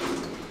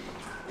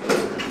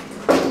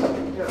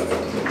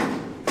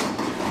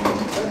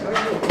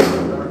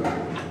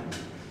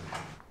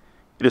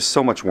 It is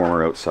so much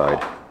warmer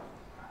outside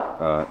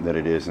than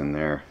it is in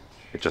there.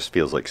 It just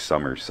feels like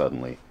summer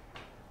suddenly.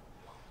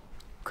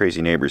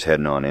 Crazy neighbor's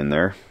heading on in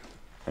there.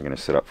 I'm going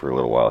to sit up for a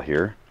little while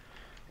here,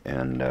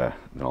 and then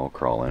I'll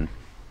crawl in.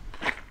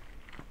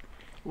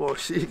 We'll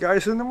see you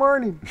guys in the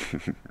morning.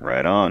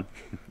 Right on.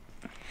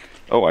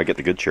 Oh, I get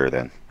the good chair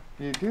then.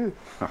 You do.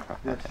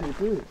 Yes, you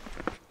do.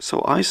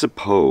 So I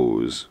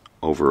suppose,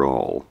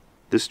 overall,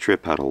 this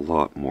trip had a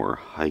lot more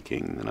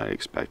hiking than I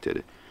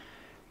expected.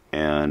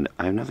 And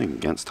I have nothing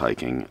against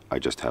hiking, I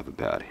just have a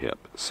bad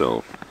hip.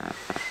 So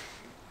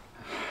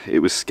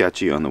it was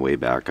sketchy on the way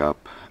back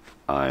up.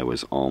 I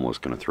was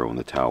almost going to throw in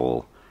the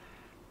towel,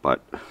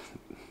 but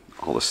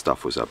all the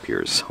stuff was up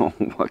here, so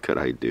what could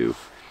I do?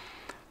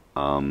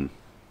 Going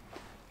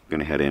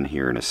to head in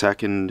here in a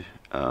second,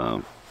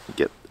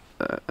 get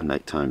a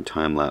nighttime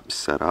time-lapse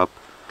set up,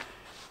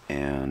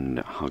 and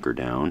hunker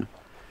down,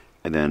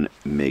 and then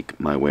make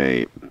my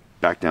way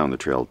back down the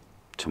trail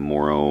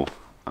tomorrow,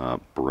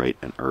 bright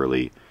and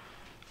early.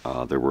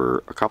 There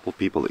were a couple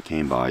people that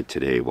came by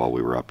today while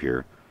we were up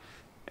here,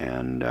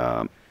 and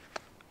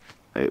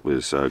it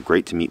was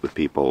great to meet with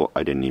people.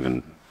 I didn't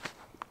even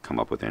come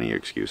up with any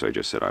excuse. I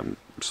just said I'm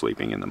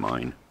sleeping in the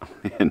mine,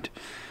 and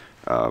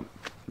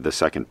The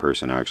second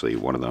person, actually,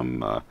 one of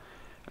them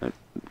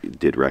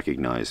did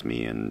recognize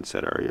me and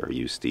said, are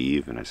you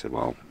Steve? And I said,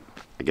 well,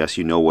 I guess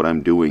you know what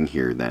I'm doing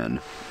here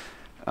then.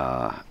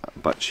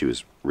 But she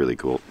was really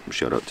cool.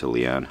 Shout out to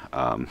Leanne.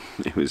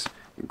 It was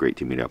great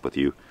to meet up with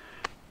you.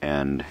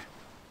 And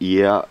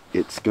yeah,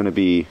 it's going to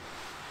be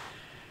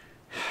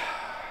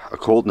a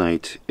cold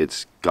night.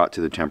 It's got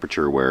to the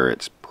temperature where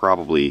it's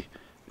probably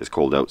as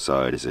cold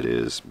outside as it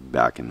is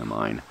back in the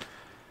mine.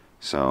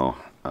 So,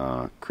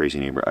 crazy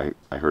neighbor.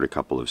 I heard a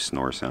couple of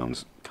snore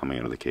sounds coming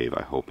out of the cave.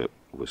 I hope it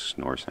was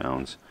snore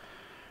sounds.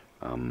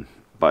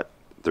 But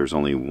there's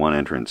only one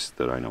entrance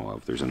that I know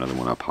of. There's another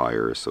one up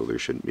higher, so there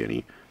shouldn't be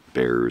any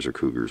bears or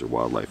cougars or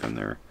wildlife in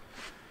there.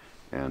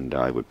 And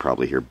I would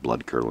probably hear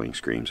blood-curdling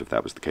screams if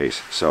that was the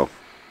case. So,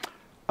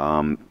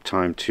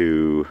 time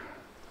to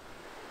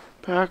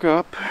pack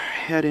up,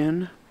 head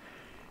in,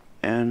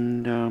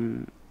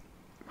 and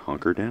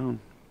hunker down.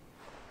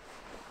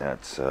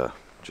 That's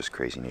just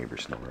crazy neighbor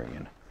snoring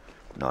and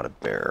not a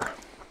bear.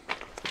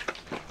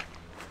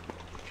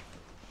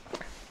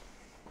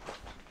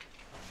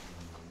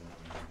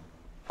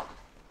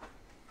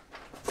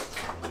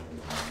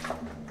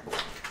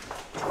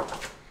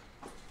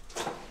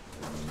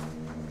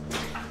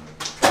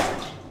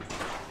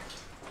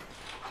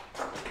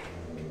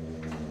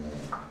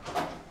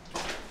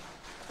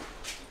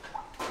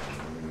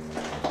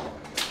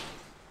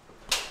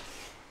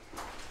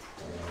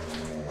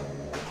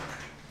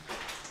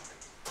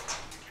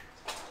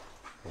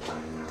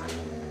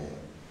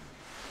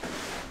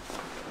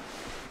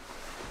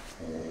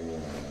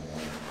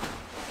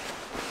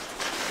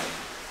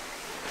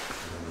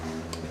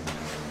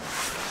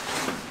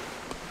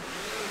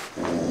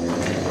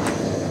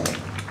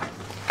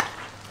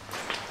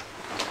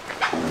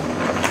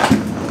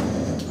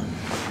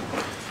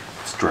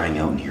 Drying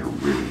out in here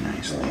really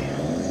nicely,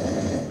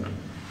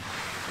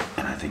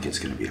 and I think it's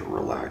going to be a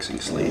relaxing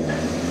sleep.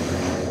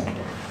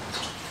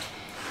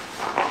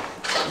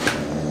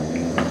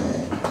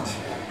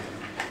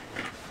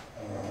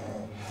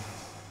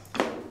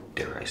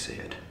 Dare I say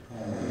it,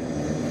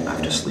 I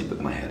have to sleep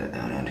with my head at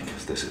that end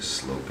because this is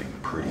sloping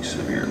pretty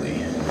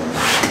severely.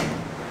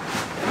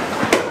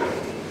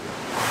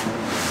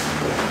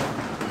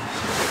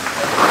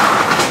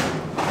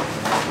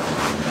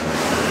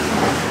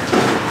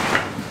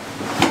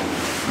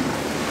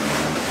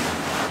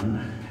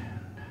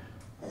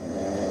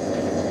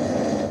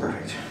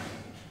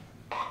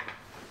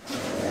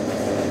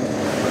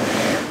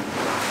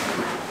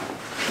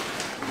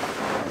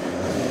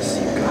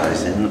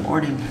 In the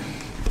morning.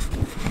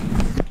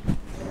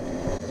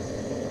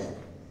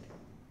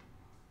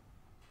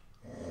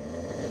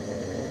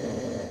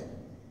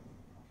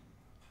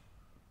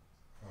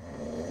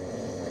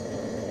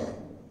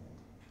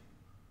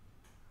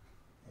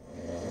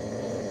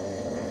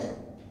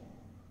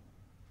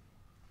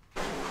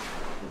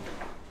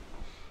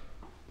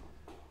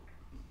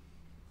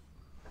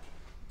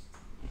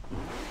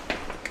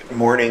 Good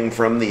morning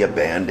from the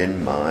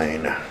abandoned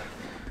mine.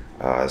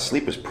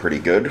 Sleep was pretty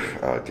good,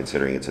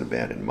 considering it's an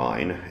abandoned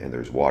mine and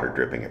there's water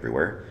dripping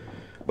everywhere.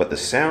 But the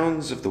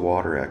sounds of the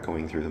water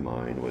echoing through the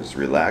mine was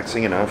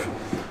relaxing enough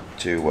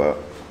to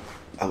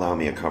allow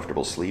me a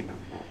comfortable sleep.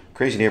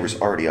 Crazy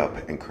neighbor's already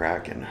up and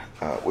cracking,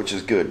 which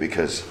is good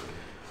because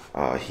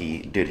he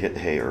did hit the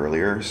hay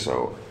earlier,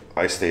 so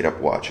I stayed up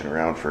watching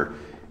around for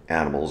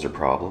animals or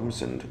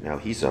problems, and now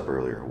he's up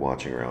earlier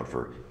watching around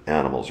for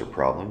animals or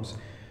problems.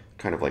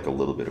 Kind of like a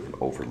little bit of an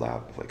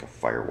overlap, like a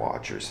fire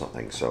watch or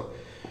something. So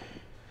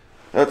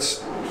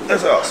that's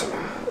awesome.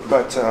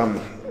 But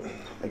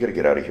I gotta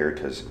get out of here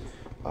because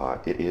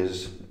it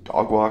is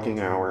dog walking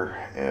hour,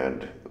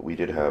 and we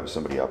did have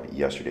somebody up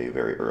yesterday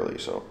very early.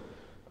 So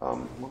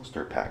we'll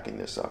start packing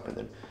this up and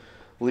then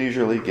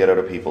leisurely get out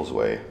of people's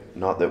way.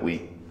 Not that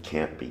we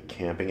can't be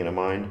camping in a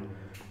mine.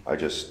 I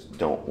just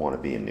don't want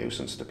to be a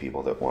nuisance to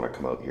people that want to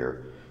come out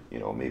here, you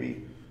know,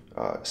 maybe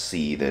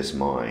see this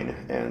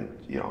mine and,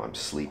 you know, I'm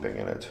sleeping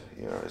in it.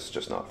 You know, it's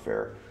just not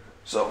fair.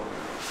 So,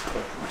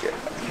 get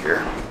out of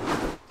here.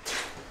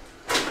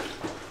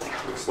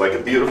 Looks like a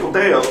beautiful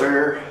day out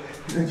there.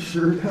 It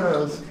sure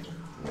does.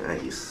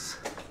 Nice.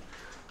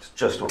 It's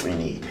just what we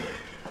need.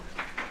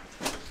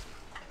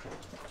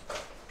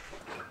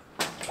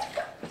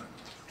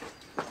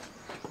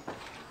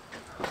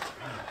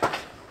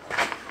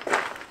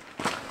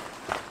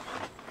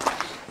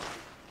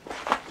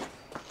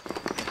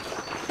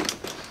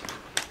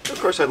 Of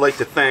course, I'd like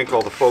to thank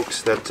all the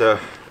folks that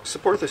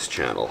support this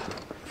channel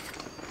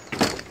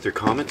through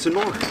comments and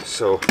more.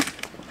 So,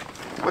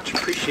 much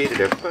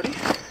appreciated, everybody.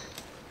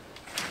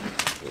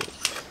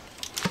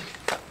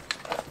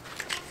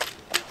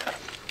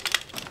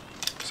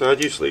 So,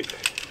 how'd you sleep?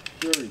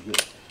 Very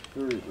good.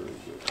 Very, very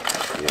good.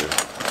 Yeah.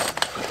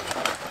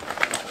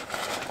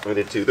 I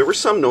did too. There were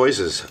some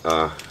noises.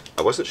 I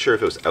wasn't sure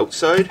if it was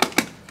outside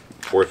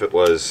or if it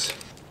was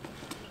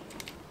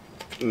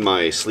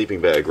my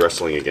sleeping bag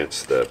wrestling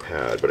against the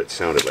pad, but it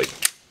sounded like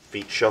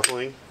feet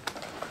shuffling.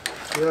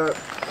 Yeah,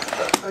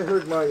 I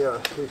heard my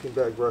sleeping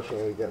bag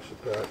brushing against the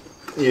pad.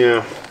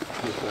 Yeah.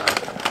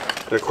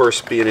 And of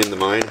course, being in the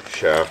mine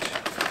shaft,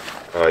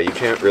 you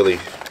can't really,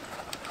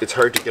 it's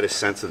hard to get a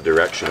sense of the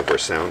direction of where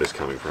sound is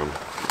coming from.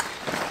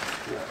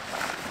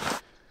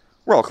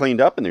 We're all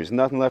cleaned up and there's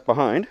nothing left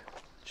behind,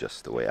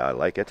 just the way I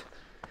like it.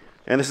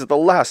 And this is the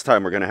last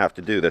time we're going to have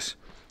to do this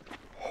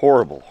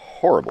horrible,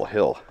 horrible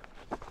hill.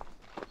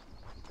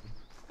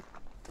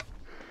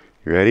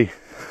 You ready?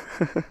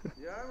 Yeah,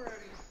 I'm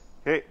ready.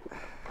 Okay.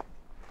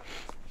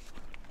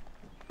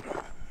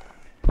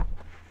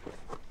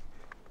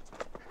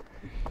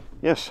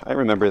 Yes, I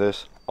remember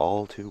this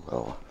all too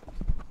well.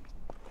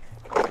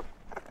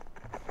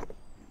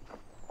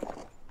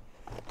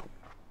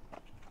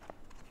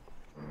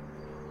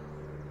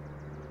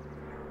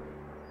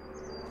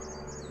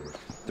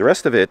 The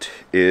rest of it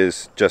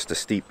is just a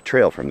steep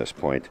trail from this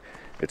point.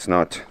 It's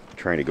not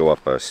trying to go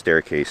up a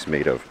staircase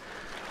made of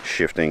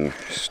shifting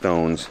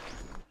stones.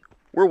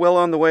 We're well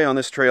on the way on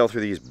this trail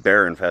through these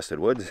bear-infested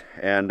woods,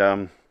 and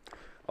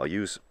I'll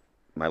use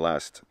my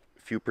last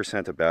few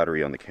percent of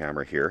battery on the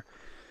camera here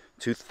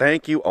to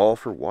thank you all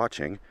for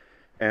watching,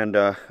 and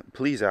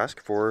please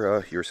ask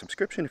for your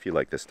subscription if you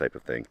like this type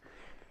of thing.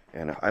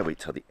 And I wait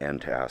till the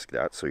end to ask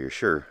that so you're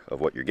sure of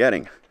what you're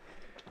getting.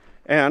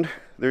 And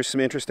there's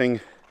some interesting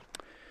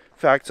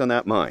facts on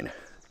that mine.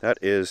 That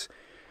is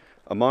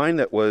a mine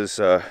that was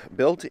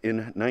built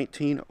in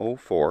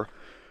 1904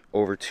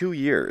 over 2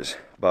 years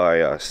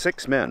by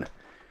 6 men.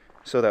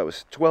 So that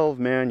was 12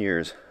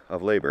 man-years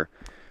of labor.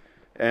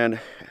 And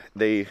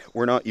they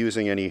were not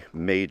using any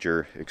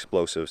major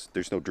explosives.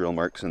 There's no drill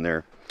marks in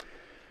there.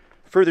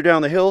 Further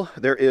down the hill,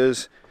 there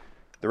is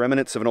the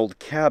remnants of an old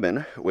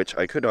cabin, which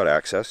I could not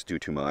access due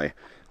to my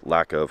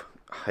lack of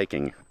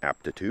hiking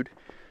aptitude,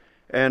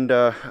 and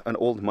an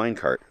old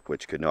minecart,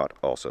 which could not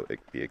also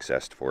be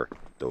accessed for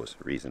those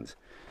reasons.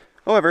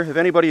 However, if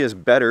anybody is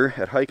better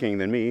at hiking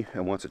than me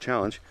and wants a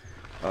challenge,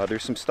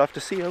 there's some stuff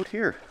to see out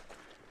here.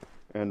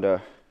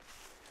 And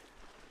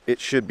it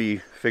should be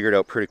figured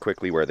out pretty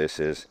quickly where this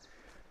is.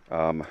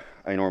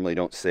 I normally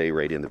don't say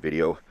right in the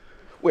video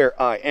where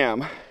I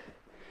am,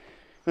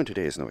 and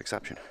today is no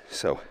exception.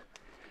 So,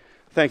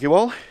 thank you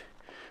all.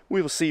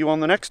 We will see you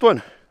on the next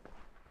one.